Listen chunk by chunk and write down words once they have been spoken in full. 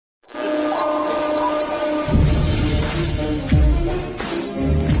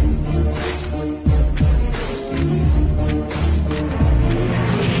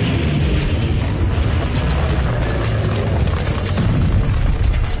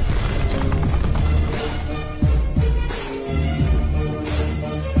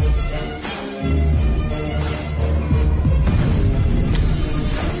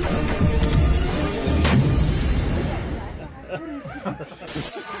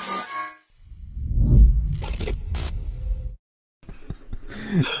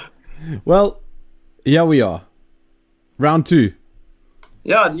Well, here we are. Round 2.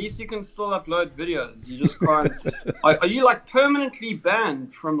 Yeah, at least you can still upload videos. You just can't. Are you like permanently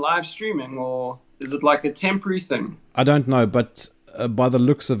banned from live streaming, or is it like a temporary thing? I don't know, but by the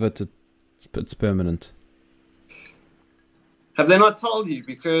looks of it, it's permanent. Have they not told you?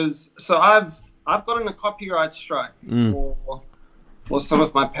 Because I've gotten a copyright strike for some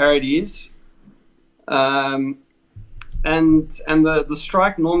of my parodies, and the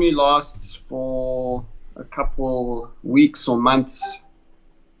strike normally lasts for a couple weeks or months.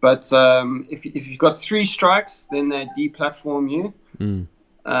 But if you've got 3 strikes, then they deplatform you.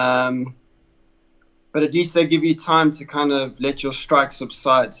 But at least they give you time to kind of let your strike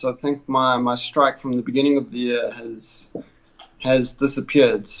subside. So I think my strike from the beginning of the year has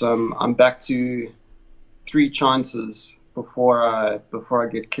disappeared. So I'm back to 3 chances before I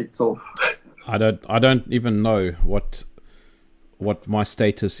get kicked off. I don't even know what my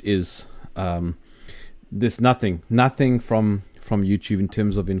status is. There's nothing from YouTube in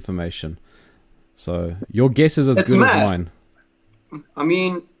terms of information. So your guess is as good as mine. I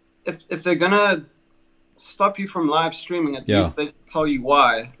mean, if they're gonna stop you from live streaming, at least they tell you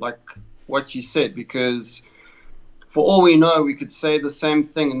why, like what you said, because for all we know, we could say the same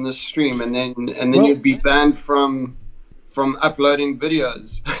thing in this stream, and then you'd be banned from uploading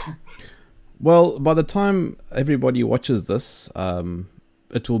videos. Well, by the time everybody watches this,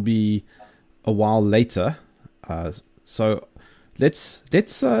 it will be a while later. So let's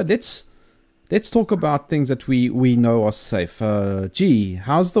talk about things that we know are safe.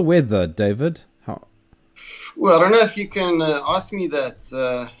 How's the weather, David? Well, I don't know if you can ask me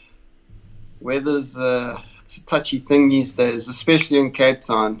that. Weather's it's a touchy thing these days, especially in Cape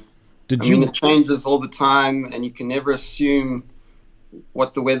Town. I mean, it changes all the time, and you can never assume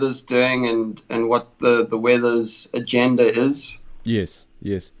what the weather's doing and what the weather's agenda is. Yes.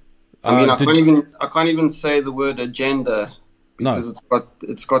 I mean, I can't even say the word agenda because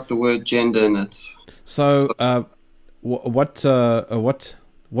it's got the word gender in it. So what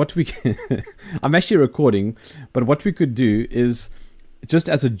we can I'm actually recording, but what we could do is, just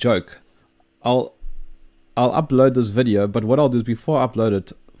as a joke, I'll upload this video, but what I'll do is, before I upload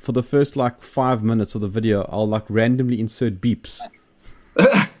it, for the first like 5 minutes of the video, I'll like randomly insert beeps.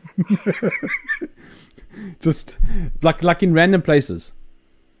 Just like in random places.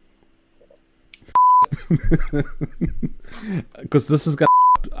 Because this is going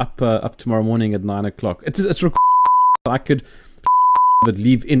up tomorrow morning at 9 o'clock. It's I could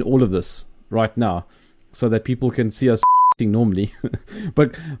leave in all of this right now so that people can see us normally.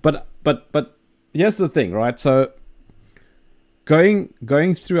 but here's the thing, right? So going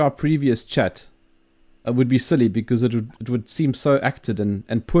through our previous chat would be silly, because it would seem so acted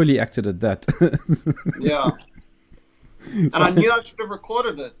and poorly acted at that. Yeah. And I knew I should have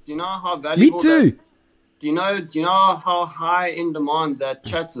recorded it. Do you know how valuable? Me too. Do you know how high in demand that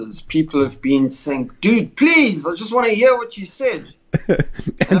chat is? People have been saying, "Dude, please, I just want to hear what you said."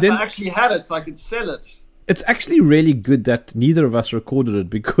 and then, if I actually had it, I could sell it. It's actually really good that neither of us recorded it,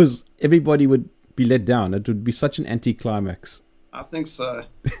 because everybody would be let down. It would be such an anticlimax. I think so.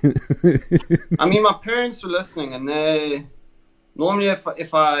 I mean, my parents were listening, and they normally,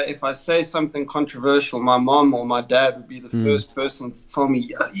 if I say something controversial, my mom or my dad would be the first person to tell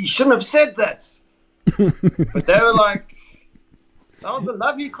me, "You shouldn't have said that." But they were like, "That was a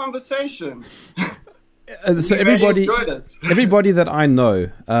lovely conversation." So everybody that I know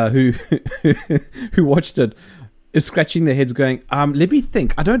who watched it is scratching their heads, going, "Let me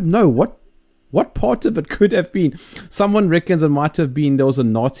think. I don't know what part of it could have been." Someone reckons it might have been there was a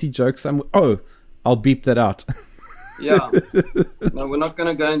Nazi joke. I'll beep that out. Yeah. No, we're not going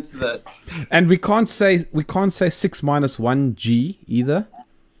to go into that. And we can't say 6 minus 1 G either.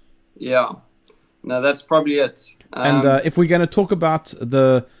 Yeah. No, that's probably it. And if we're going to talk about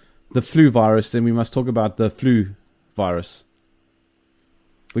the flu virus, then we must talk about the flu virus.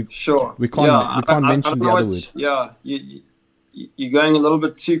 Sure. We can't mention the other word. Yeah, you're going a little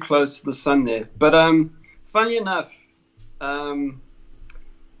bit too close to the sun there. But funny enough, one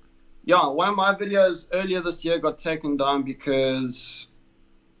of my videos earlier this year got taken down because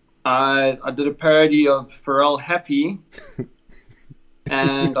I did a parody of Pharrell Happy,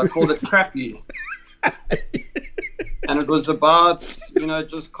 and I called it Crappy. And it was about,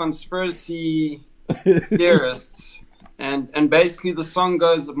 just conspiracy theorists. And basically the song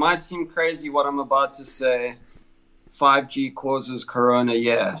goes, "It might seem crazy what I'm about to say. 5G causes corona,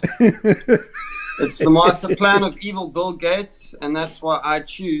 yeah." It's the master plan of evil Bill Gates, and that's why I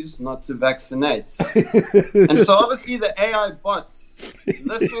choose not to vaccinate. And so obviously the AI bots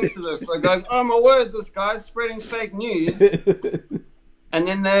listening to this are going, oh my word, this guy's spreading fake news. And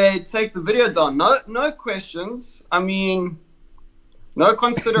then they take the video down. No questions. I mean, no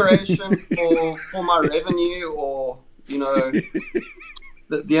consideration for my revenue or, you know,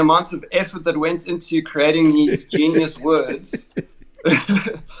 the amount of effort that went into creating these genius words.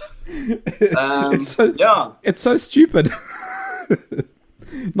 It's so stupid.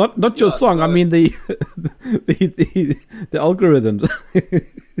 not your song. So, I mean the algorithms.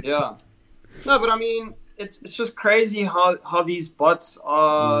 Yeah. No, but I mean it's just crazy how these bots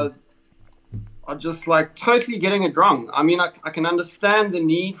are just like totally getting it wrong. I mean, I can understand the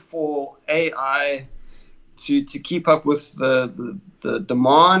need for AI to keep up with the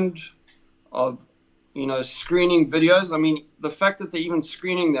demand of, you know, screening videos. I mean, the fact that they're even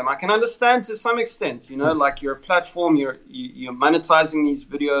screening them, I can understand to some extent. You know, like you're a platform, you're monetizing these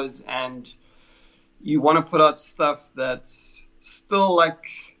videos, and you want to put out stuff that's still like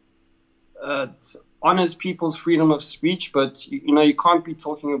honors people's freedom of speech, but you know, you can't be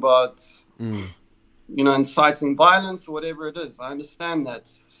talking about you know, inciting violence or whatever it is. I understand that.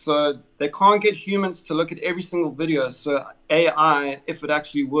 So they can't get humans to look at every single video. So AI, if it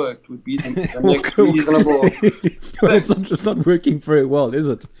actually worked, would be the next reasonable thing. It's not working very well, is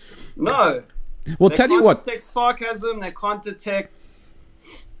it? No. Well, tell you what. They can't detect sarcasm. They can't detect,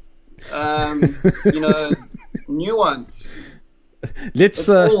 you know, nuance. It's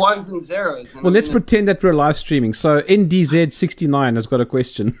all ones and zeros. Well, let's pretend that we're live streaming. So NDZ69 has got a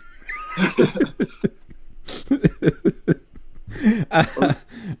question.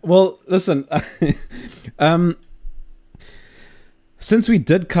 Well, listen. Since we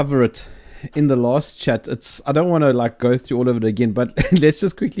did cover it in the last chat, I don't want to like go through all of it again, but let's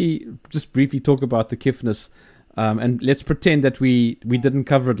just briefly talk about the Kiffness, and let's pretend that we didn't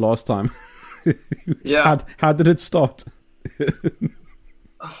cover it last time. Yeah. How did it start?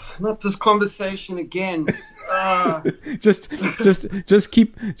 Not this conversation again. Just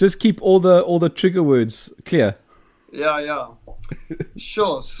keep all the trigger words clear. Yeah.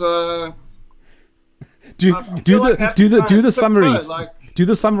 Sure. So do the summary. Do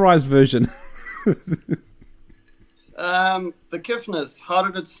the summarized version. The Kiffness. How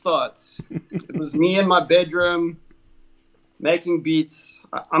did it start? It was me in my bedroom making beats.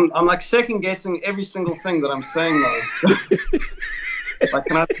 I'm like second guessing every single thing that I'm saying though. Like,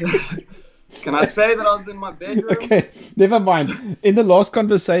 can I say that I was in my bedroom? Okay, never mind. In the last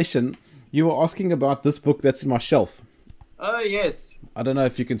conversation, you were asking about this book that's in my shelf. Oh, yes. I don't know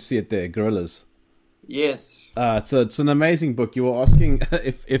if you can see it there, Gorillas. Yes. It's an amazing book. You were asking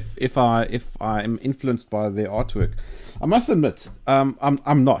if I am influenced by their artwork. I must admit,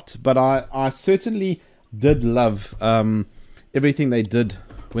 I'm not, but I certainly did love everything they did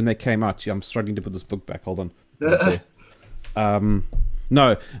when they came out. I'm struggling to put this book back. Hold on. Okay.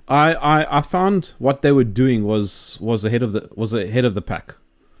 No, I found what they were doing was ahead of the pack.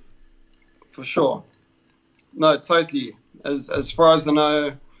 For sure. No, totally. As far as I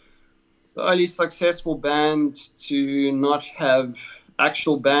know, the only successful band to not have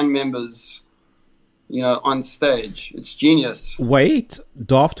actual band members, you know, on stage. It's genius. Wait,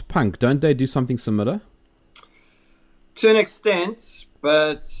 Daft Punk, don't they do something similar? To an extent,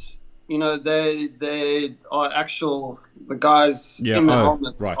 but you know, they are the guys in the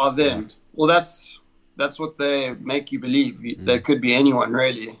helmets are them. Right. Well, that's what they make you believe. They could be anyone,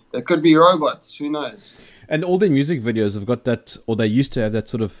 really. They could be robots. Who knows? And all their music videos have got that, or they used to have that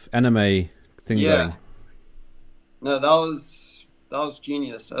sort of anime thing going. No, that was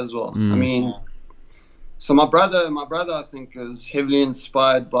genius as well. I mean, so my brother, I think, is heavily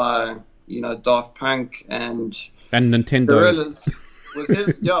inspired by, you know, Daft Punk and Nintendo. Gorillaz.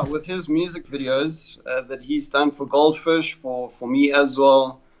 With his music videos that he's done for Goldfish, for me as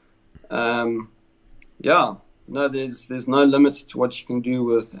well. No, there's no limits to what you can do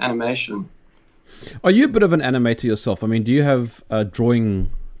with animation. Are you a bit of an animator yourself? I mean, do you have drawing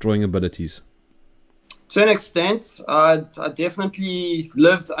abilities? To an extent, I definitely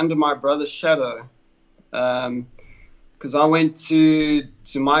lived under my brother's shadow, because I went to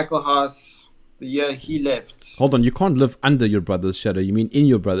Michael House the year he left. Hold on, you can't live under your brother's shadow. You mean in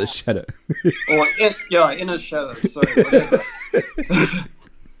your brother's shadow? Or in his shadow. Sorry, whatever.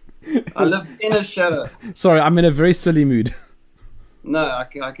 I lived in his shadow. Sorry, I'm in a very silly mood. No,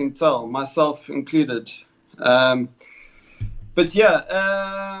 I can tell, myself included. But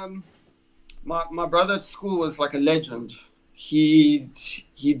yeah, my brother at school was like a legend. He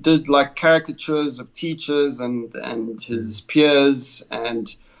did like caricatures of teachers and his peers,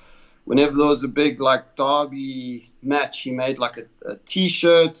 and whenever there was a big like derby match, he made like a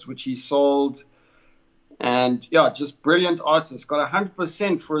T-shirt which he sold. And yeah, just brilliant artist. Got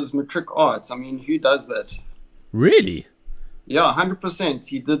 100% for his matric arts. I mean, who does that? Really? Yeah, 100%.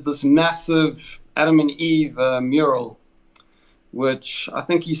 He did this massive Adam and Eve mural, which I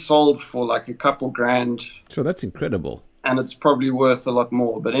think he sold for like a couple grand. Sure, that's incredible. And it's probably worth a lot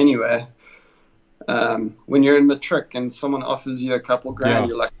more. But anyway, when you're in matric and someone offers you a couple grand,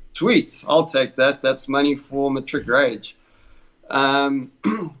 you're like, sweet, I'll take that. That's money for matric rage.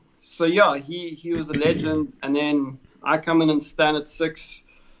 So yeah, he was a legend. And then I come in and stand at 6,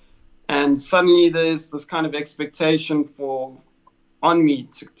 and suddenly there's this kind of expectation on me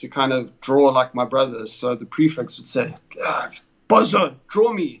to kind of draw like my brothers. So the prefects would say, Bozo,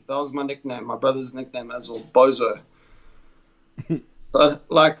 draw me. That was my nickname, my brother's nickname as well, Bozo. So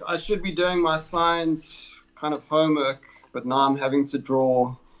like I should be doing my science kind of homework, but now I'm having to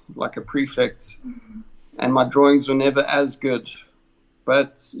draw like a prefect, and my drawings were never as good.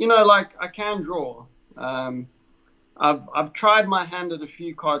 But you know, like I can draw. I've tried my hand at a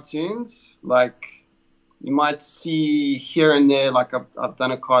few cartoons. Like you might see here and there, like I've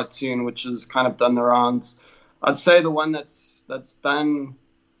done a cartoon which has kind of done the rounds. I'd say the one that's done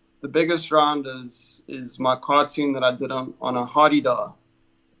the biggest round is my cartoon that I did on a Hadida.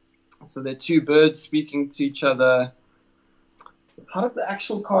 So they're two birds speaking to each other. How did the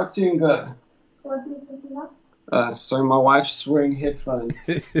actual cartoon go? Sorry, my wife's wearing headphones.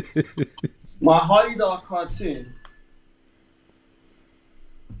 My Hadida cartoon.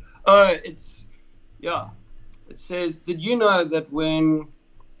 It says, did you know that when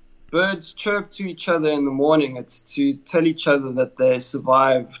birds chirp to each other in the morning, it's to tell each other that they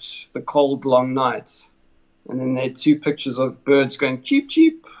survived the cold, long night? And then there are two pictures of birds going, cheep,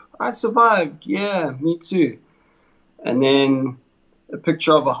 cheep, I survived. Yeah, me too. And then a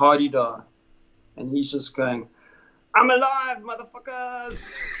picture of a Hadida, and he's just going, I'm alive,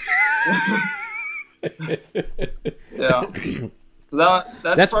 motherfuckers. Yeah. So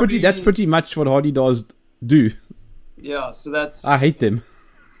that's pretty much what Hadidas do. Yeah, so that's... I hate them.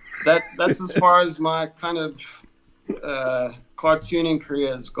 That's as far as my kind of cartooning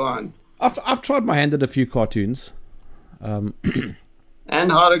career has gone. I've tried my hand at a few cartoons. And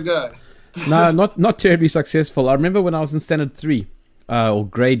how'd it go? No, not terribly successful. I remember when I was in standard 3 or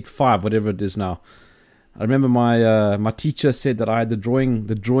grade 5, whatever it is now. I remember my teacher said that I had the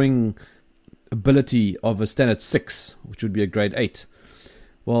drawing ability of a standard 6, which would be a grade 8.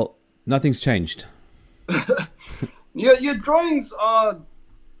 Well, nothing's changed. Your drawings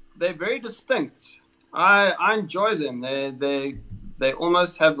they're very distinct. I enjoy them. They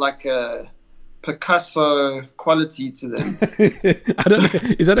almost have like a Picasso quality to them. I don't know.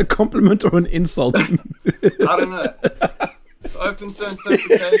 Is that a compliment or an insult? I don't know. It's open to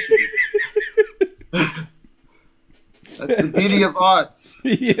interpretation. That's the beauty of art.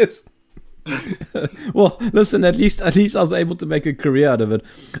 Yes. Well, listen. At least I was able to make a career out of it.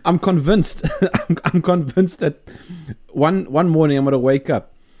 I'm convinced. I'm convinced that one morning I'm going to wake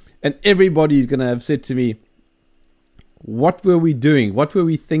up, and everybody's going to have said to me, "What were we doing? What were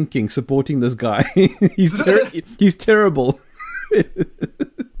we thinking? Supporting this guy? He's terrible."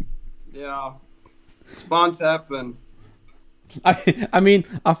 Yeah, it's bound to happen. I mean,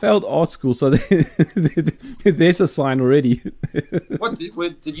 I failed art school, so there's a sign already. What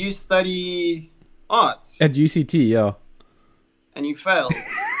did you study art? At UCT, yeah. And you failed?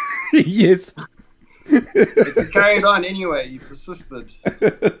 Yes. But you carried on anyway. You persisted.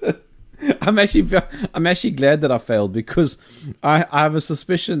 I'm actually glad that I failed, because I have a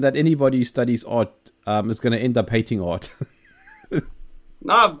suspicion that anybody who studies art is going to end up hating art.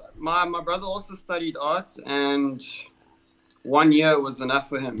 No, my brother also studied art, and 1 year was enough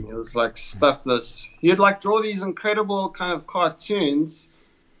for him. He was like, stuff this. He'd like draw these incredible kind of cartoons,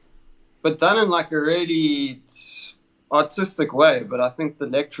 but done in like a really artistic way. But I think the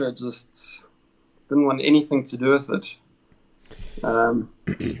lecturer just didn't want anything to do with it.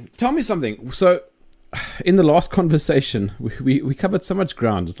 Tell me something. So, in the last conversation, we covered so much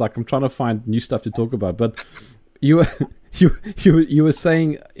ground. It's like I'm trying to find new stuff to talk about. But you were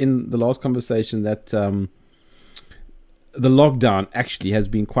saying in the last conversation that the lockdown actually has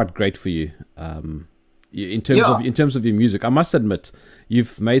been quite great for you in terms of your music. I must admit,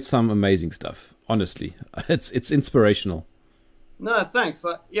 you've made some amazing stuff. Honestly, it's inspirational. No, thanks.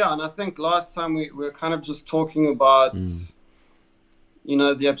 And I think last time we were kind of just talking about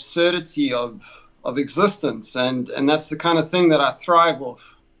the absurdity of existence, and that's the kind of thing that I thrive off.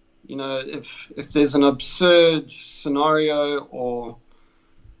 You know, if there's an absurd scenario, or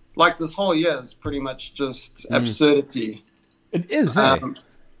like this whole year is pretty much just absurdity. It is,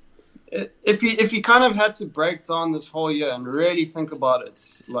 if you kind of had to break down this whole year and really think about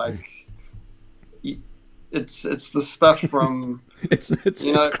it, like it's the stuff from it's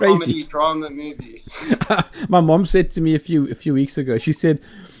crazy. Comedy, drama, movie. My mom said to me a few weeks ago. She said,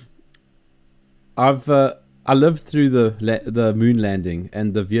 I lived through the moon landing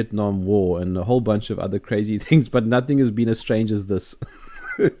and the Vietnam War and a whole bunch of other crazy things, but nothing has been as strange as this."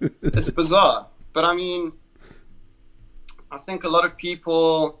 It's bizarre, but I mean, I think a lot of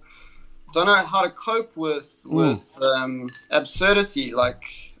people don't know how to cope with absurdity. Like,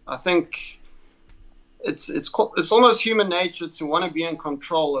 I think it's almost human nature to want to be in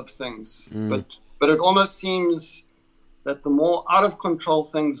control of things, but it almost seems that the more out of control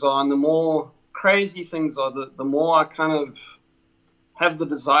things are and the more crazy things are, the more I kind of have the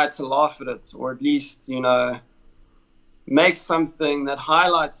desire to laugh at it, or at least, make something that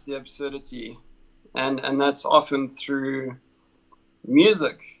highlights the absurdity, and that's often through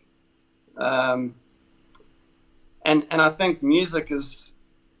music. And I think music is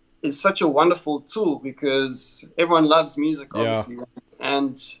such a wonderful tool because everyone loves music, obviously. Yeah.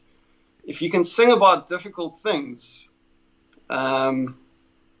 And if you can sing about difficult things,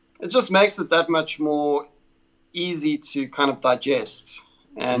 it just makes it that much more easy to kind of digest.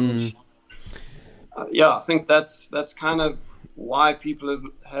 And I think that's kind of why people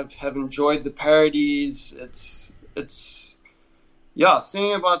have enjoyed the parodies. It's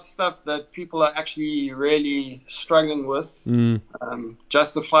singing about stuff that people are actually really struggling with,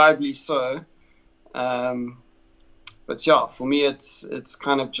 justifiably so. But yeah, for me, it's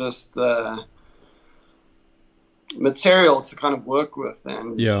kind of just material to kind of work with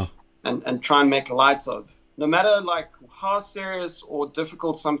and try and make light of. No matter like how serious or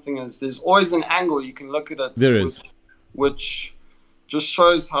difficult something is, there's always an angle you can look at it. There is, which just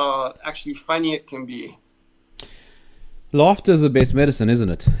shows how actually funny it can be. Laughter is the best medicine, isn't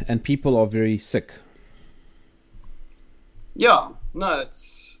it? And people are very sick. Yeah, no,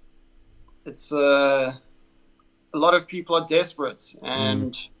 it's a lot of people are desperate,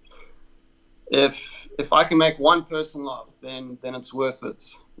 and if I can make one person laugh, then it's worth it.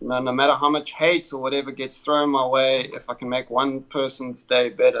 No matter how much hate or whatever gets thrown my way, if I can make one person's day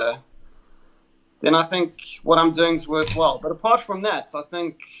better, then I think what I'm doing is worthwhile. But apart from that, I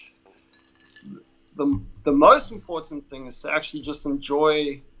think the most important thing is to actually just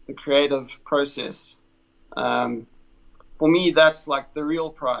enjoy the creative process. For me, that's like the real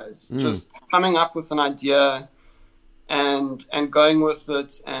prize. Just coming up with an idea and going with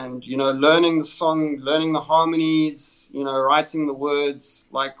it, and learning the song, learning the harmonies, writing the words.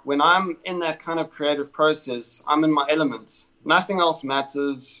 Like, when I'm in that kind of creative process, I'm in my element. Nothing else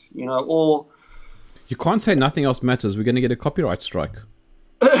matters. All. You can't say nothing else matters. We're going to get a copyright strike.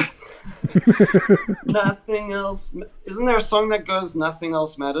 Nothing else. Isn't there a song that goes "Nothing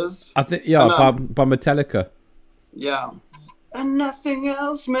Else Matters"? I think by Metallica. Yeah. And nothing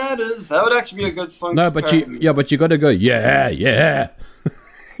else matters. That would actually be a good song. No, but you got to go. Yeah. Yeah.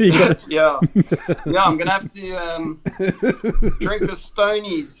 I'm gonna have to drink the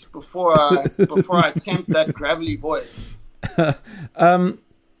Stonies before I attempt that gravelly voice.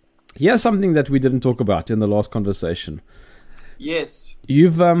 Here's something that we didn't talk about in the last conversation. Yes.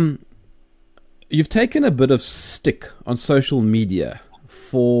 You've taken a bit of stick on social media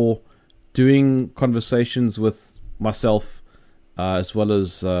for doing conversations with myself, as well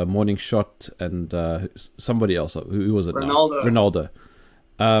as Morning Shot and somebody else. Who was it? Ronaldo.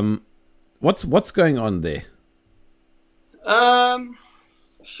 What's going on there?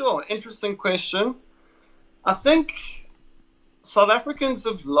 Sure. Interesting question. I think South Africans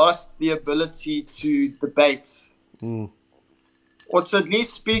have lost the ability to debate. Or to at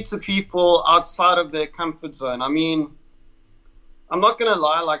least speak to people outside of their comfort zone. I mean, I'm not going to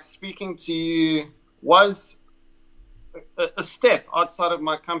lie, like, speaking to you was a step outside of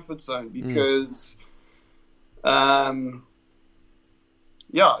my comfort zone because,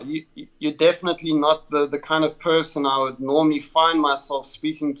 you're definitely not the kind of person I would normally find myself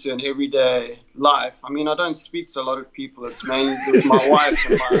speaking to in everyday life. I mean, I don't speak to a lot of people. It's mainly just my wife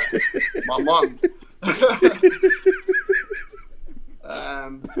and my mom.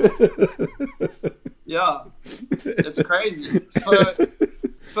 It's crazy. So.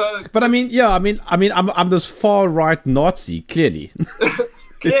 But I mean, I'm this far right Nazi, clearly.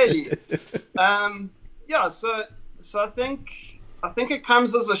 Clearly. So I think it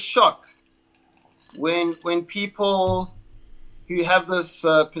comes as a shock when people who have this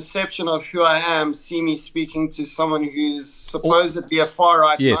perception of who I am see me speaking to someone who's supposedly a far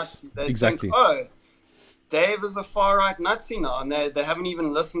right Nazi. They exactly. think, oh, Dave is a far-right Nazi now, and they haven't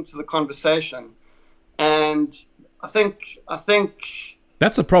even listened to the conversation. And I think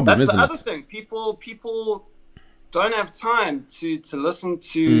That's a problem, That's isn't the other it? thing. People don't have time to listen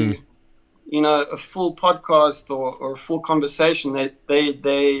to a full podcast or a full conversation.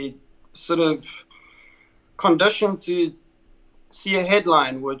 They sort of conditioned to see a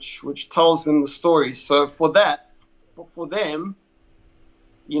headline which tells them the story. So for them,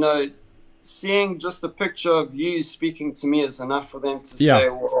 seeing just a picture of you speaking to me is enough for them to say,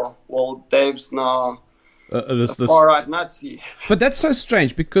 well, Dave's now a far-right Nazi. But that's so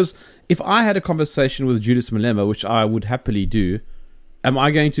strange, because if I had a conversation with Julius Malema, which I would happily do, am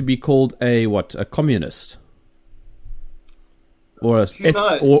I going to be called a communist? Or an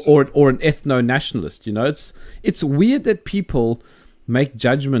ethno-nationalist? It's weird that people make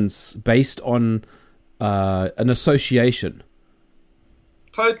judgments based on an association.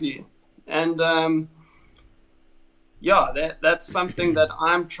 Totally. And that's something that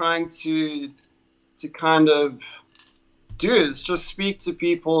I'm trying to kind of do, is just speak to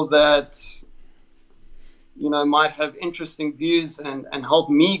people that might have interesting views and help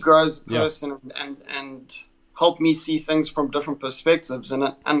me grow as a person and help me see things from different perspectives.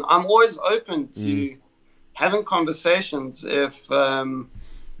 And I'm always open to having conversations if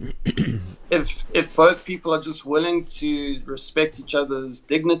both people are just willing to respect each other's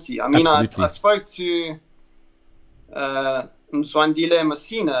dignity. I mean, I spoke to Mzwandile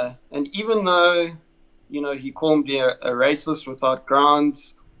Masina, and even though he called me a racist without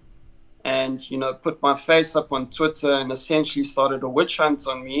grounds, and put my face up on Twitter and essentially started a witch hunt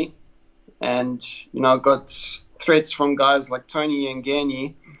on me, and got threats from guys like Tony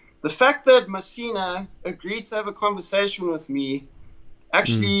Yengeni. The fact that Masina agreed to have a conversation with me,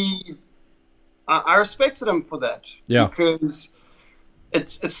 actually, I respected him for that. Yeah. Because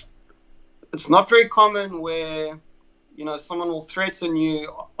it's not very common where someone will threaten you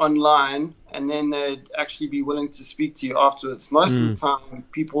online and then they'd actually be willing to speak to you afterwards. Most of the time,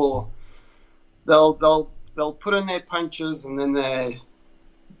 people they'll put in their punches, and then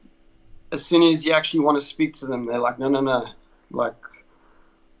as soon as you actually want to speak to them, they're like, no, like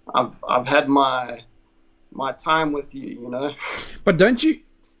I've had my time with you, But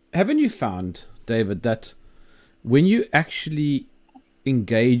haven't you found, David, that when you actually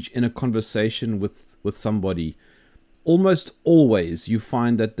engage in a conversation with somebody, almost always you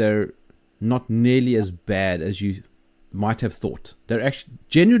find that they're not nearly as bad as you might have thought? They're actually,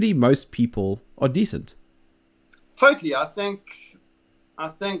 generally, most people are decent. Totally. I think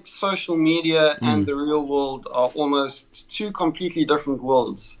social media and the real world are almost two completely different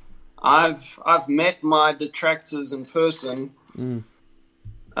worlds. I've met my detractors in person,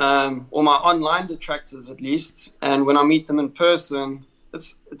 or my online detractors at least, and when I meet them in person,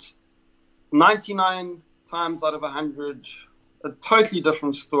 it's 99 times out of 100 a totally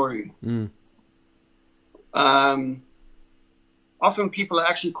different story. Often people are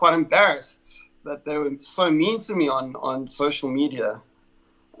actually quite embarrassed that they were so mean to me on social media.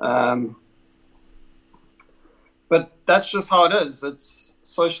 But that's just how it is. It's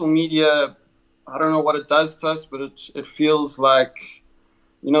social media. I don't know what it does to us, but it feels like,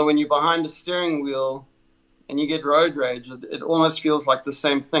 when you're behind a steering wheel and you get road rage, it almost feels like the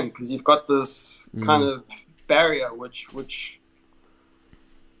same thing, because you've got this kind of barrier which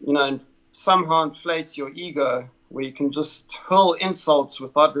somehow inflates your ego, where you can just hurl insults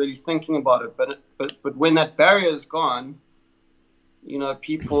without really thinking about it. But when that barrier is gone,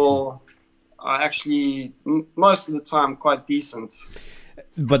 people are actually most of the time quite decent.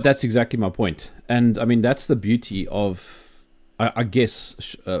 But that's exactly my point. And I mean, that's the beauty of, I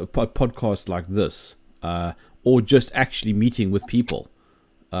guess, a podcast like this, or just actually meeting with people,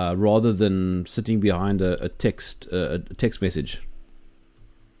 rather than sitting behind a text message.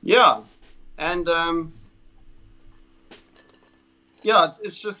 Yeah. And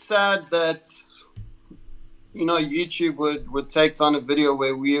it's just sad that YouTube would take down a video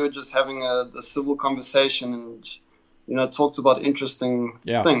where we were just having a civil conversation and talked about interesting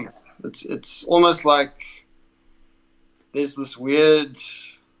things. It's almost like there's this weird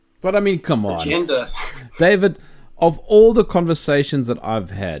But I mean, come agenda. on, David. Of all the conversations that I've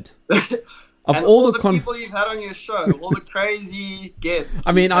had, of all the people you've had on your show, all the crazy guests.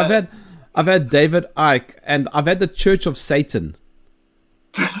 I mean, I've had David Icke, and I've had the Church of Satan,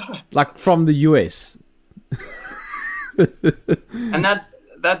 like from the US. And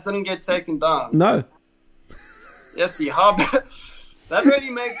that didn't get taken down. No. Yes, see, how bad, that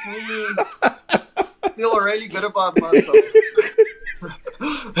really makes me feel really good about myself.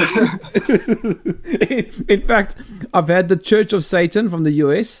 In fact, I've had the Church of Satan from the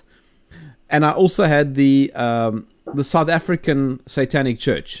US, and I also had the South African Satanic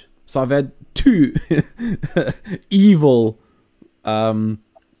Church. So I've had two evil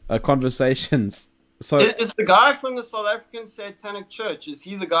conversations. So is the guy from the South African Satanic Church? Is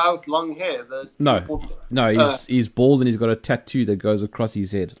he the guy with long hair? No, he's bald and he's got a tattoo that goes across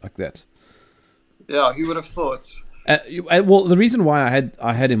his head like that. Yeah, who would have thought? Well, the reason why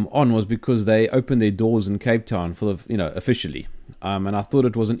I had him on was because they opened their doors in Cape Town officially, and I thought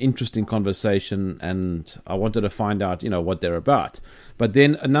it was an interesting conversation, and I wanted to find out what they're about. But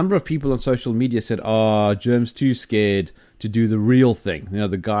then a number of people on social media said, "Oh, Germ's too scared to do the real thing."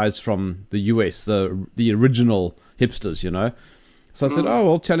 The guys from the US, the original hipsters, So I said, "Oh,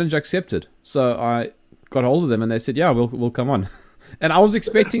 well, challenge accepted." So I got hold of them, and they said, "Yeah, we'll come on." And I was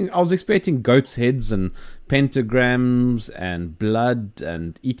expecting goats' heads and pentagrams and blood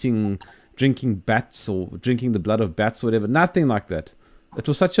and drinking bats or drinking the blood of bats or whatever. Nothing like that. It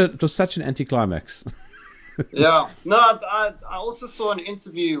was such an anticlimax. Yeah. No, I also saw an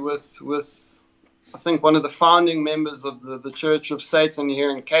interview with I think one of the founding members of the Church of Satan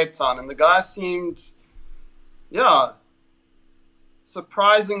here in Cape Town, and the guy seemed,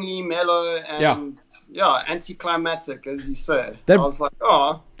 surprisingly mellow and anticlimactic, as you say. I was like,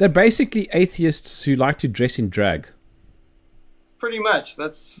 they're basically atheists who like to dress in drag. Pretty much.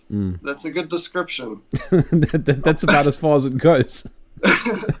 That's a good description. That's about as far as it goes.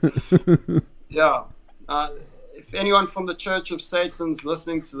 Yeah. If anyone from the Church of Satan's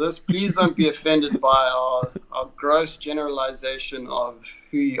listening to this, please don't be offended by our gross generalization of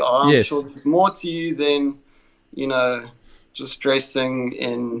who you are. I'm sure there's more to you than, just dressing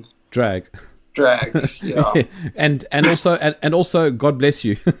in drag. Yeah. and also God bless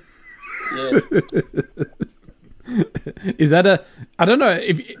you. Yes. Is that I don't know,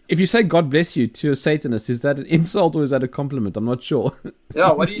 if you say God bless you to a Satanist, is that an insult or is that a compliment? I'm not sure.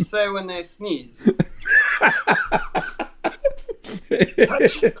 Yeah, what do you say when they sneeze?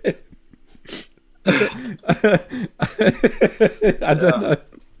 I don't know.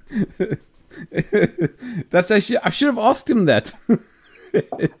 That's actually, I should have asked him that.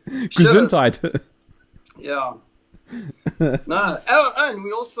 Gesundheit. Yeah. No, and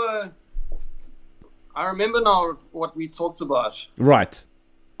we also, I remember now what we talked about. Right.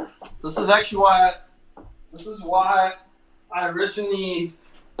 This is why I originally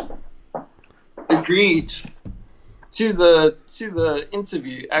agreed to the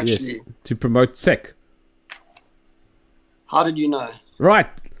interview, actually. Yes, to promote SEC. How did you know? Right.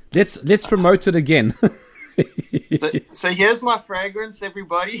 Let's promote it again. So here's my fragrance,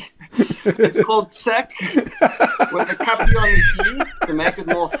 everybody. It's called Sec, with a cuppy on the key to make it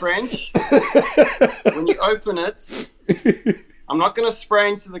more French. When you open it, I'm not going to spray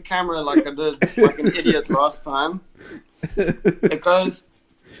into the camera like I did like an idiot last time. It goes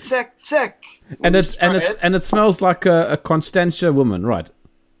Sec. And it smells like a Constantia woman, right?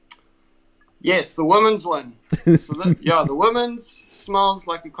 Yes, the woman's one. So the woman's smells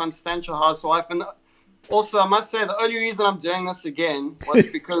like a Constantia housewife. And also, I must say, the only reason I'm doing this again was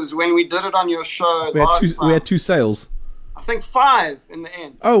because when we did it on your show last time, we had 2 sales. I think 5 in the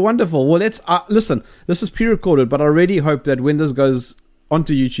end. Oh, wonderful. Well, let's listen. This is pre-recorded, but I really hope that when this goes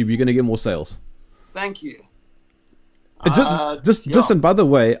onto YouTube, you're going to get more sales. Thank you. Listen, by the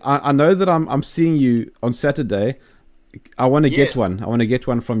way, I know that I'm seeing you on Saturday. I want to get one. I want to get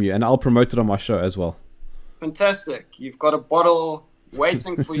one from you, and I'll promote it on my show as well. Fantastic. You've got a bottle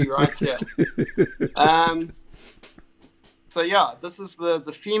waiting for you right here. So yeah, this is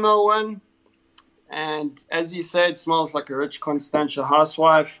the female one, and as you said, it smells like a rich Constantia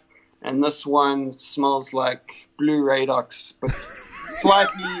housewife, and this one smells like Blue Radox, but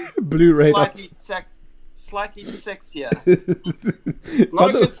slightly Blue Radox. Slightly sexier.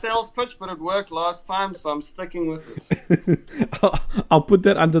 Not a good sales pitch, but it worked last time, so I'm sticking with it. I'll put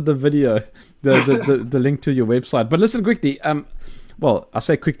that under the video, the link to your website. But listen quickly. Well, I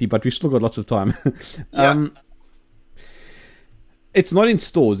say quickly, but we've still got lots of time. It's not in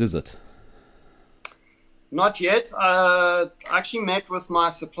stores, is it? Not yet. I actually met with my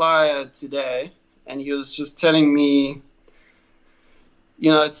supplier today, and he was just telling me,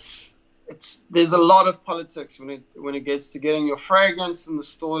 there's a lot of politics when it gets to getting your fragrance in the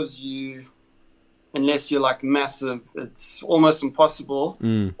stores. Unless you're like massive, it's almost impossible.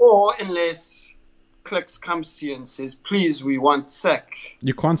 Or unless Clicks comes to you and says, "Please, we want Sec."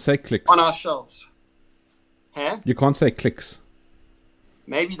 You can't say Clicks on our shelves. Huh? You can't say Clicks.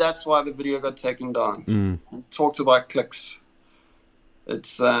 Maybe that's why the video got taken down. We talked about Clicks.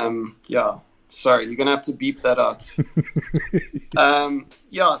 It's Sorry, you're gonna have to beep that out.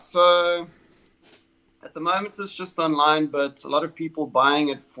 So at the moment it's just online, but a lot of people buying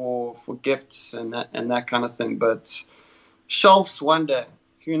it for gifts and that kind of thing. But shelves one day,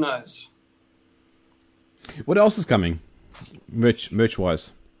 who knows? What else is coming? merch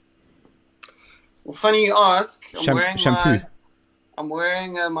wise? Well, funny you ask. Shampoo. I'm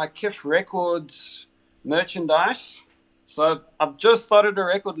wearing my Kif Records merchandise. So I've just started a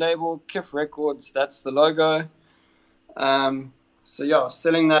record label, Kif Records. That's the logo. So yeah,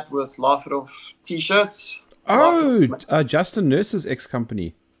 selling that with Laugh It Off t-shirts. Oh, Justin Nurse's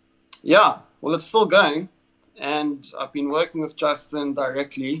ex-company. Yeah, well, it's still going, and I've been working with Justin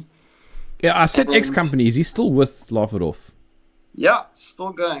directly. Yeah, I said ex-company. Is he still with Laugh It Off? Yeah,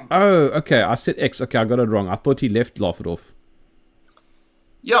 still going. Oh, okay. I said ex. Okay, I got it wrong. I thought he left Laugh It Off.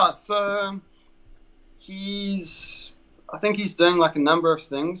 Yeah, so I think he's doing like a number of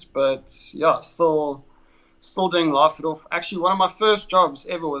things, but yeah, still doing Laugh It Off. Actually, one of my first jobs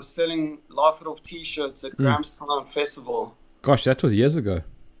ever was selling Laugh It Off t-shirts at Grahamstown Festival. Gosh, that was years ago.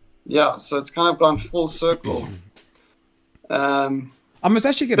 Yeah, so it's kind of gone full circle. I must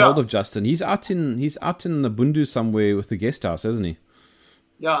actually get hold of Justin. He's out in the Bundu somewhere with the guest house, isn't he?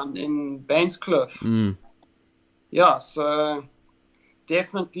 Yeah, in Bainscliff. Yeah, so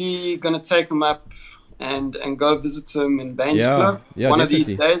definitely going to take him up and go visit him in Bainscliff. Yeah, one definitely. of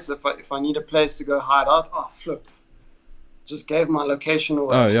these days, if I need a place to go hide out. Oh, flip. Just gave my location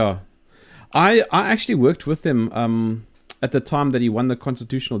away. Oh, yeah. I actually worked with him at the time that he won the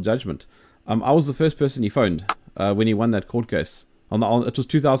constitutional judgment. I was the first person he phoned when he won that court case. It was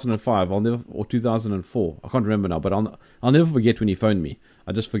 2005, or 2004. I can't remember now, but I'll never forget when he phoned me.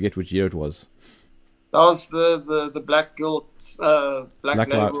 I just forget which year it was. That was the Black Guilt, Black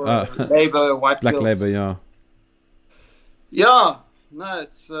Labor, White Black Guilt. Labor, yeah. Yeah, no,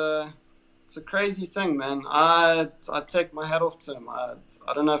 it's a crazy thing, man. I take my hat off to him. I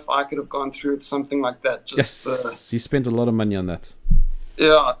don't know if I could have gone through something like that. Yes, you spent a lot of money on that.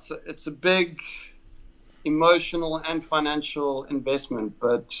 Yeah, it's a big emotional and financial investment,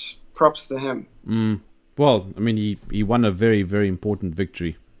 but props to him. Well, I mean, he won a very, very important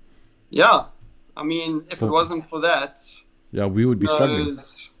victory. Yeah, I mean, if it wasn't for that, yeah, we would be struggling.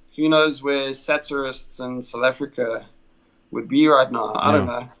 Who knows where satirists in South Africa would be right now? I don't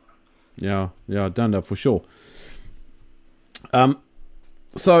know. Yeah, done that for sure.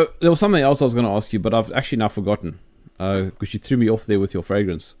 So there was something else I was going to ask you, but I've actually now forgotten because you threw me off there with your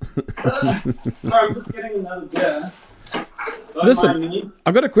fragrance. Sorry, I'm just getting another beer. Listen,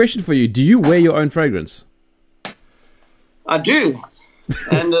 I've got a question for you. Do you wear your own fragrance? I do,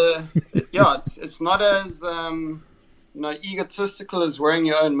 and yeah, it's not as egotistical as wearing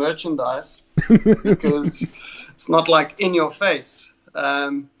your own merchandise because it's not like in your face.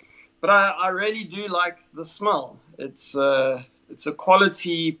 But I really do like the smell. It's a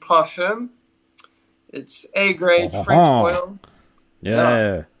quality parfum. It's A-grade French oil.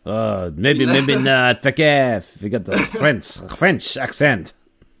 Yeah. Maybe not. Forgive. We got the French accent.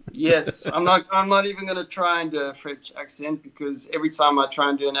 Yes, I'm not even going to try and do a French accent because every time I try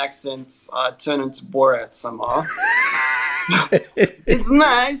and do an accent, I turn into Borat somehow. It's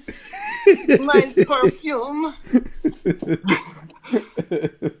nice. Nice perfume.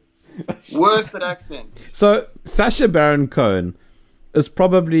 Worse at accents. So Sacha Baron Cohen is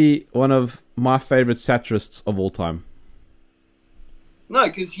probably one of my favorite satirists of all time. No,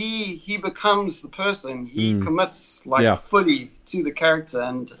 because he becomes the person. He commits fully to the character,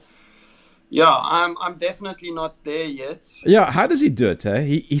 and I'm definitely not there yet. Yeah, how does he do it?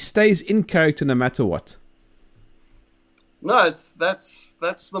 He stays in character no matter what. No, that's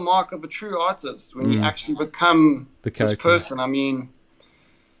the mark of a true artist when you actually become this person. I mean,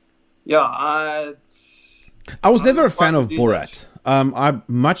 I was never a fan of Borat. I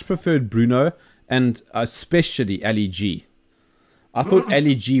much preferred Bruno and especially Ali G. I thought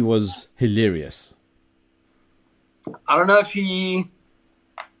Ali G was hilarious. I don't know if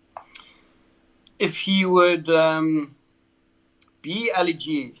he would be Ali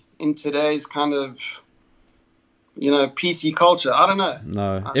G in today's kind of PC culture. I don't know.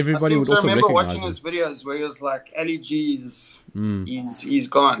 No, everybody would also recognize him. I remember watching his videos where he was like, Ali G's he's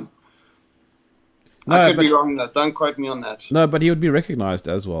gone. No, I could be wrong though. Don't quote me on that. No, but he would be recognized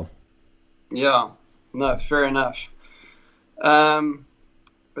as well. Yeah. No, fair enough.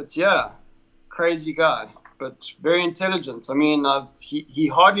 But yeah, crazy guy, but very intelligent. I mean, he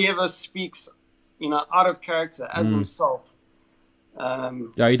hardly ever speaks, out of character as himself.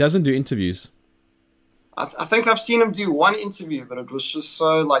 Yeah, he doesn't do interviews. I think I've seen him do one interview, but it was just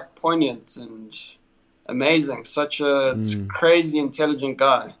so poignant and amazing. Such a crazy intelligent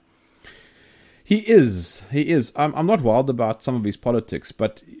guy. He is. I'm not wild about some of his politics,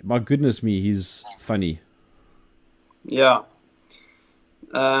 but my goodness me, he's funny. Yeah.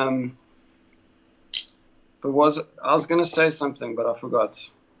 But I was going to say something, but I forgot.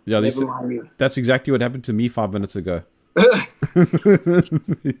 Yeah, that's exactly what happened to me 5 minutes ago.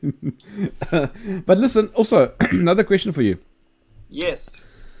 But listen, also another question for you. Yes.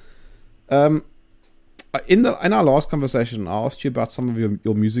 Um, in our last conversation, I asked you about some of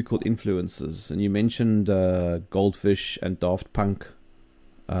your musical influences, and you mentioned Goldfish and Daft Punk.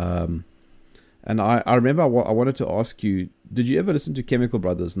 Um, and I remember I wanted to ask you: did you ever listen to Chemical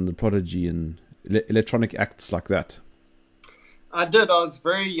Brothers and The Prodigy and electronic acts like that? I did. I was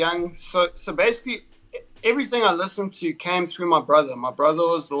very young. So basically, everything I listened to came through my brother. My brother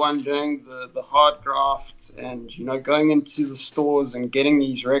was the one doing the hard graft and, going into the stores and getting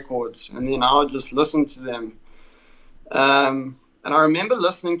these records. And then I would just listen to them. And I remember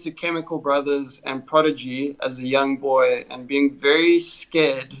listening to Chemical Brothers and Prodigy as a young boy and being very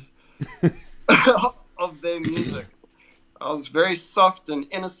scared of their music. I was very soft and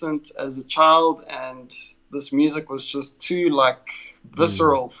innocent as a child, and this music was just too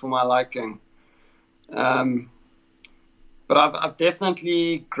visceral for my liking. But I've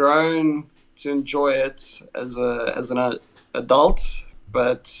definitely grown to enjoy it as an adult.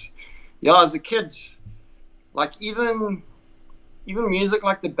 But yeah, as a kid, even music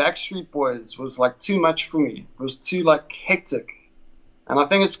like the Backstreet Boys was too much for me. It was too hectic, and I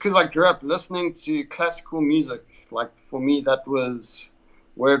think it's because I grew up listening to classical music. For me, that was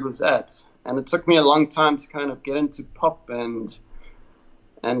where it was at. And it took me a long time to kind of get into pop and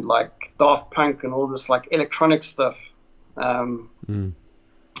Daft Punk and all this electronic stuff. But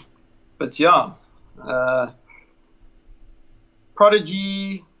yeah,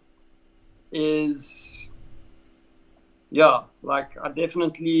 Prodigy is, I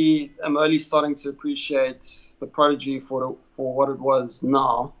definitely am only starting to appreciate the Prodigy for what it was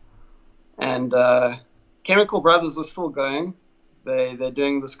now. And Chemical Brothers are still going. They're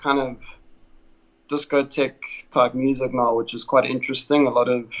doing this kind of discotheque type music now, which is quite interesting. A lot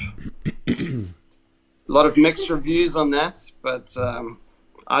of mixed reviews on that, but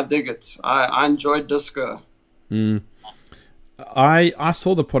I dig it. I enjoyed disco. I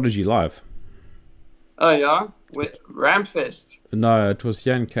saw the Prodigy live. Oh yeah, Ramfest. No, it was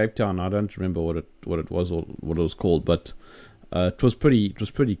here in Cape Town. I don't remember what it was or what it was called, but it was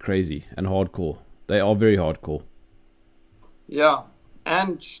pretty crazy and hardcore. They are very hardcore. Yeah,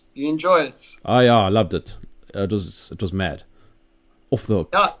 and you enjoy it. Oh yeah, I loved it. It was mad, off the hook.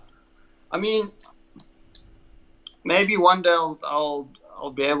 Yeah, I mean, maybe one day I'll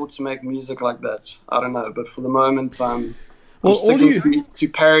be able to make music like that. I don't know, but for the moment I'm sticking to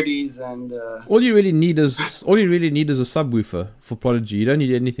parodies and. All you really need is a subwoofer for Prodigy. You don't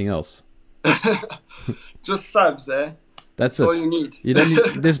need anything else. Just subs, eh? That's all you need. You don't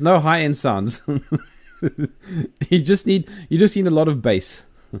need. There's no high end sounds. You just need a lot of bass.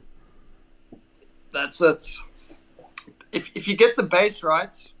 That's it. If you get the bass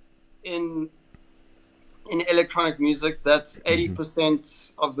right in electronic music, that's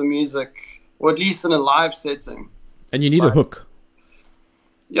 80% of the music, or at least in a live setting. And you need a hook.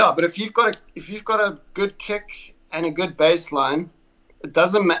 Yeah, but if you've got a good kick and a good bass line, it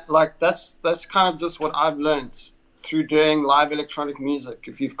doesn't matter. That's kind of just what I've learned through doing live electronic music.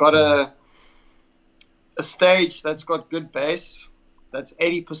 If you've got a stage that's got good bass, that's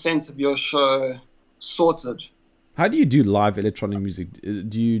 80% of your show sorted. How do you do live electronic music?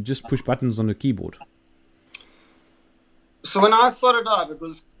 Do you just push buttons on a keyboard? So when I started out, it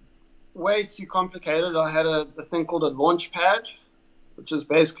was way too complicated. I had a thing called a launch pad, which is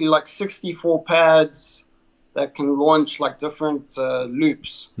basically 64 pads that can launch different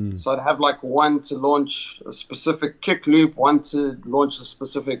loops. So I'd have one to launch a specific kick loop, one to launch a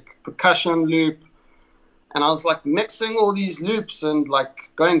specific percussion loop. And I was mixing all these loops and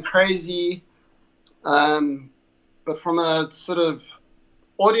going crazy. But from a sort of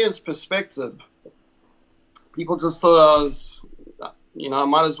audience perspective, people just thought I was, I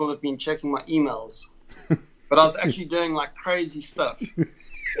might as well have been checking my emails. But I was actually doing crazy stuff.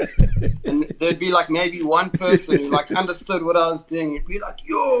 And there'd be maybe one person who understood what I was doing. He'd be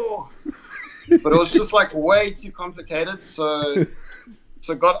yo! But it was just way too complicated. So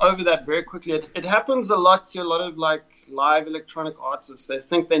got over that very quickly. It happens a lot to a lot of live electronic artists. They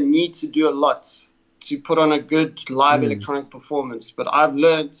think they need to do a lot to put on a good live electronic performance. But I've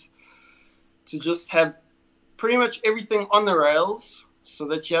learned to just have pretty much everything on the rails so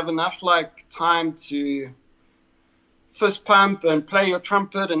that you have enough time to fist pump and play your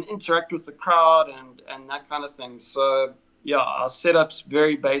trumpet and interact with the crowd and that kind of thing. So yeah, our setup's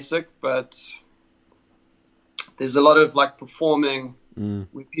very basic, but there's a lot of performing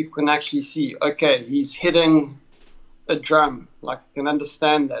where people can actually see, okay, he's hitting a drum, can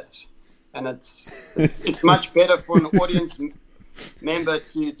understand that. And it's much better for an audience member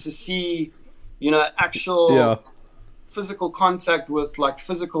to see, actual physical contact with like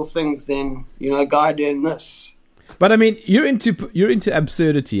physical things than, you know, a guy doing this. But I mean, you're into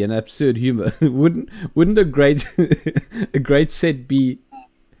absurdity and absurd humor. wouldn't a great a great set be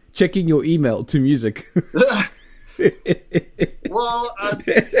checking your email to music? Well,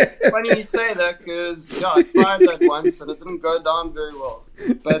 funny you say that, because yeah, I tried that once and it didn't go down very well.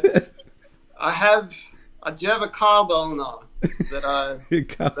 But I do have a cowbell now that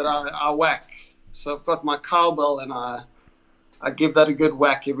I whack. So I've got my cowbell and I give that a good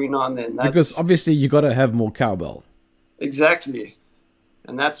whack every now and then. Because obviously you got to have more cowbell. Exactly,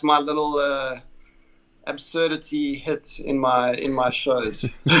 and that's my little absurdity hit in my shows.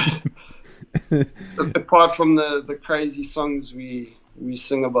 Apart from the crazy songs we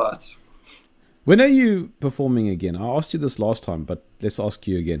sing about. When are you performing again? I asked you this last time, but let's ask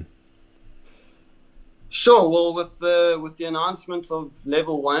you again. Sure. Well, with the announcement of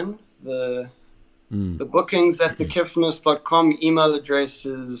level 1, the bookings at thekiffness.com email address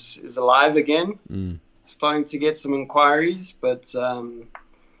is alive again. Starting to get some inquiries, but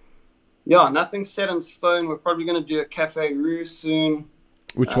yeah, nothing's set in stone. We're probably going to do a Cafe Roo soon.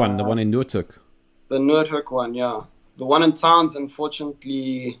 Which one? The one in Noordhoek? The Noordhoek one, yeah. The one in Towns,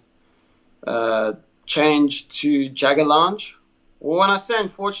 unfortunately, changed to Jagger Lounge. Well, when I say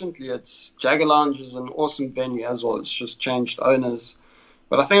unfortunately, it's Jagger Lounge is an awesome venue as well. It's just changed owners.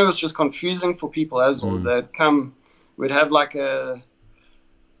 But I think it was just confusing for people as well. We'd have like a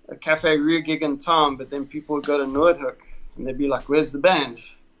Cafe Roo gig in town, but then people would go to Noordhoek and they'd be like, "Where's the band?"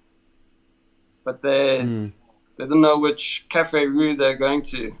 But they didn't know which Cafe Roo they're going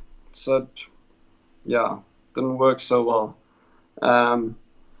to. So, yeah, didn't work so well.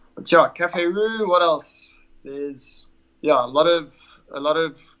 But yeah, Cafe Roo, what else? There's, yeah, a lot of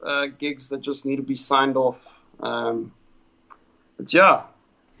gigs that just need to be signed off. But yeah,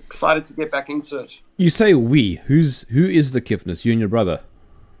 excited to get back into it. You say we. Who is the Kiffness? You and your brother?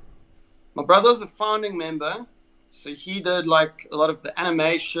 My brother's a founding member. So he did like a lot of the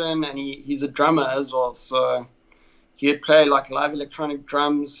animation, and he's a drummer as well. So he'd play like live electronic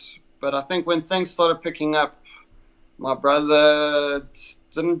drums. But I think when things started picking up, my brother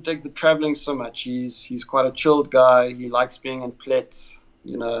didn't dig the traveling so much. He's quite a chilled guy. He likes being in Plet,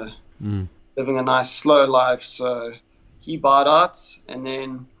 you know, living a nice slow life. So he bowed out, and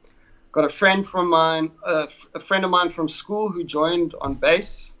then got a friend of mine from school who joined on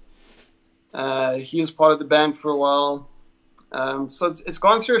bass. He was part of the band for a while. So it's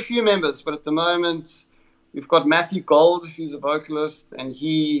gone through a few members, but at the moment we've got Matthew Gold, who's a vocalist, and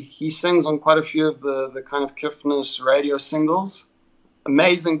he sings on quite a few of the kind of Kiffness radio singles.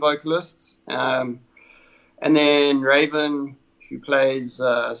 Amazing vocalist. And then Raven, who plays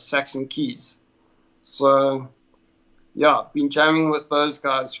sax and keys. So yeah, I've been jamming with those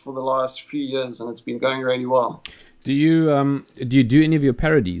guys for the last few years, and it's been going really well. Do you do any of your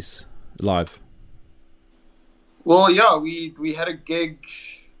parodies live? Well, yeah, we had a gig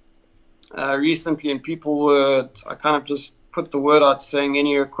recently, and I kind of just put the word out saying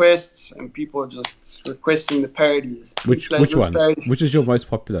any requests, and people are just requesting the parodies. Which ones? Parody. Which is your most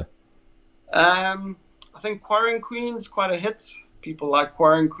popular? I think Quarren Queen's quite a hit. People like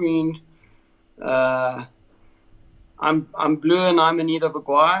Quarren Queen. I'm Blue and I'm Anita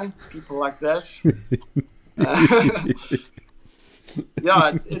Bagwai. People like that.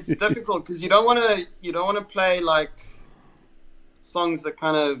 Yeah, it's difficult because you don't want to play like songs that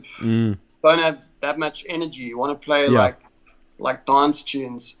kind of don't have that much energy. You want to play like dance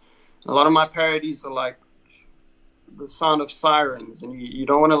tunes. A lot of my parodies are like the sound of sirens, and you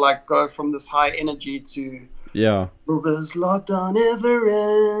don't want to like go from this high energy to will this lockdown ever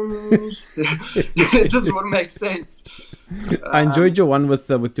end? It just wouldn't make sense. I enjoyed your one with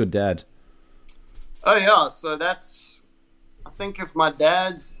your dad. Oh yeah, so that's. I think if my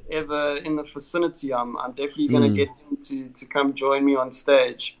dad's ever in the vicinity, I'm definitely going to get him to come join me on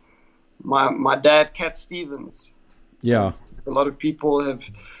stage. My dad, Cat Stevens. Yeah. A lot of people have.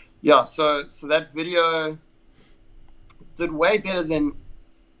 Yeah, so that video did way better than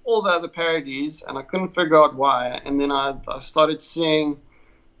all the other parodies, and I couldn't figure out why. And then I started seeing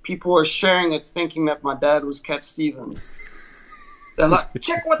people were sharing it thinking that my dad was Cat Stevens. They're like,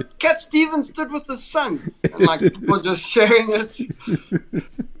 check what Cat Stevens did with his son. And like people were just sharing it.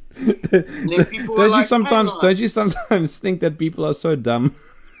 And then people were like, don't you sometimes think that people are so dumb?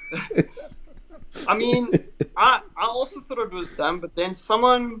 I mean, I also thought it was dumb, but then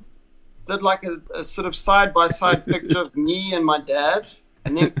someone did like a sort of side-by-side picture of me and my dad,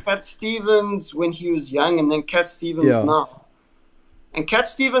 and then Cat Stevens when he was young, and then Cat Stevens now. And Cat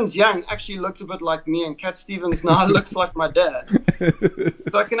Stevens young actually looks a bit like me, and Cat Stevens now looks like my dad.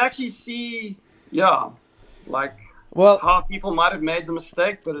 So I can actually see, like Well, how people might have made the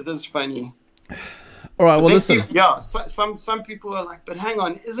mistake, but it is funny. all right. Well, Then listen. some people are like, but hang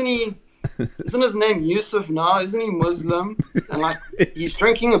on, isn't his name Yusuf now? Isn't he Muslim? And like, he's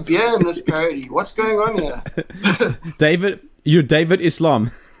drinking a beer in this parody. What's going on here? David, you're David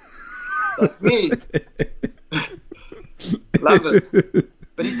Islam. That's me. Love it.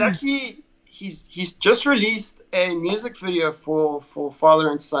 But he's just released a music video for Father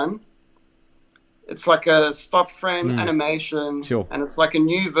and Son. It's like a stop frame animation, Sure. and it's like a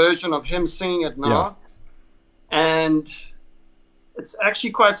new version of him singing it now. And it's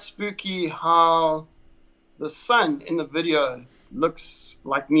actually quite spooky how the son in the video looks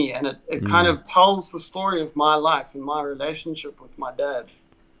like me, and it kind of tells the story of my life and my relationship with my dad.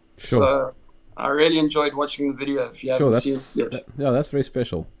 Sure. So I really enjoyed watching the video. If you haven't seen it yet. Yeah, that's very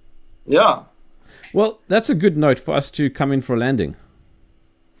special. Yeah. Well, that's a good note for us to come in for a landing.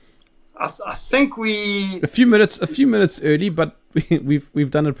 I think we A few minutes early, but we've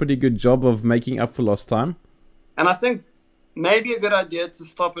done a pretty good job of making up for lost time. And I think maybe a good idea to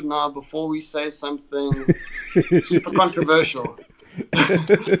stop it now before we say something super controversial.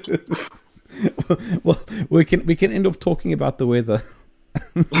 Well, we can end up talking about the weather.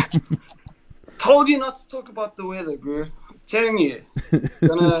 Told you not to talk about the weather, bro. I'm telling you, it's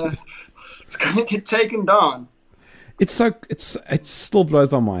gonna get taken down. It still blows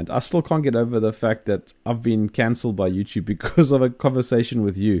my mind. I still can't get over the fact that I've been cancelled by YouTube because of a conversation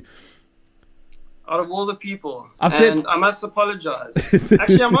with you. Out of all the people, I must apologize.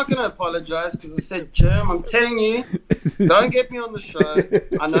 Actually, I'm not going to apologize because I said, Jim, I'm telling you, don't get me on the show.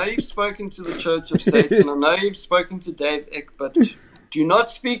 I know you've spoken to the Church of Satan. I know you've spoken to Dave Ick, but do not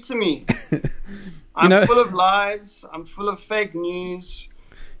speak to me. I'm full of lies. I'm full of fake news.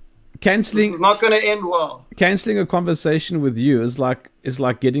 This is not going to end well. Cancelling a conversation with you is like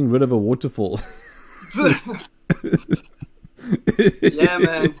getting rid of a waterfall. Yeah,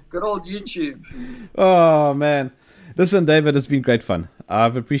 man. Good old YouTube. Oh, man. Listen, David, it's been great fun.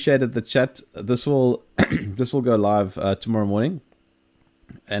 I've appreciated the chat. This will go live tomorrow morning.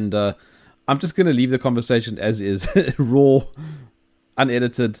 And I'm just going to leave the conversation as is. Raw,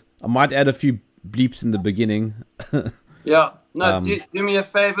 unedited. I might add a few bleeps in the beginning. Yeah. No, do me a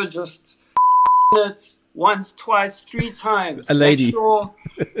favor. Just it once, twice, 3 times. A lady. Make sure,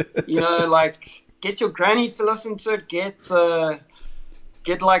 like... Get your granny to listen to it.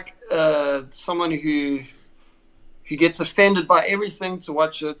 Get like someone who gets offended by everything to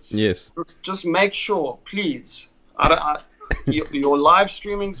watch it. Yes. Just make sure, please. Your live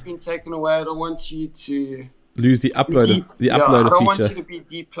streaming's been taken away. I don't want you to lose the uploader. I don't want feature. you to be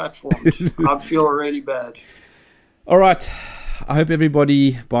deplatformed. I'd feel really bad. All right. I hope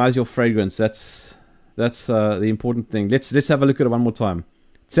everybody buys your fragrance. That's the important thing. Let's have a look at it one more time.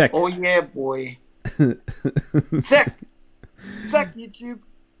 Zach. Oh yeah, boy. Zach, YouTube.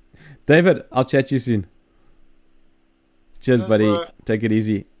 David, I'll chat you soon. Cheers, buddy. Bro. Take it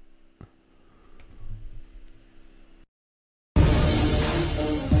easy.